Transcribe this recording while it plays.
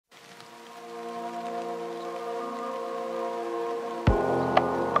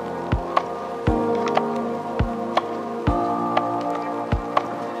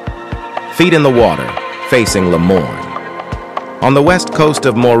feet in the water, facing Morne. On the west coast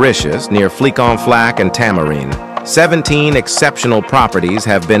of Mauritius, near Flic-en-Flac and Tamarin, 17 exceptional properties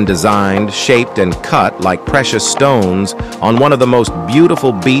have been designed, shaped, and cut like precious stones on one of the most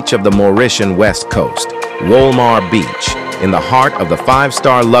beautiful beach of the Mauritian west coast, Wolmar Beach, in the heart of the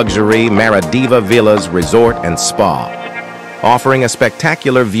five-star luxury Maradiva Villas Resort and Spa, offering a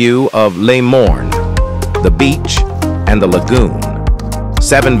spectacular view of Morne, the beach, and the lagoon.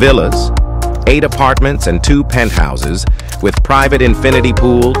 7 villas, 8 apartments, and 2 penthouses, with private infinity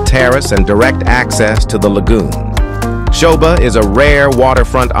pool, terrace, and direct access to the lagoon. Shoba is a rare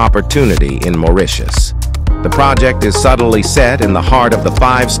waterfront opportunity in Mauritius. The project is subtly set in the heart of the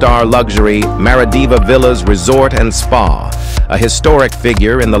 5-star luxury Maradiva Villas Resort and Spa, a historic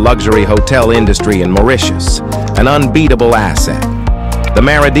figure in the luxury hotel industry in Mauritius, an unbeatable asset. The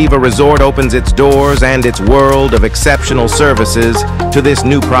Maradiva Resort opens its doors and its world of exceptional services to this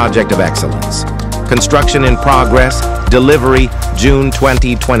new project of excellence. Construction in progress, delivery June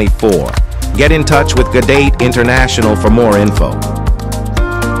 2024. Get in touch with GADAIT International for more info.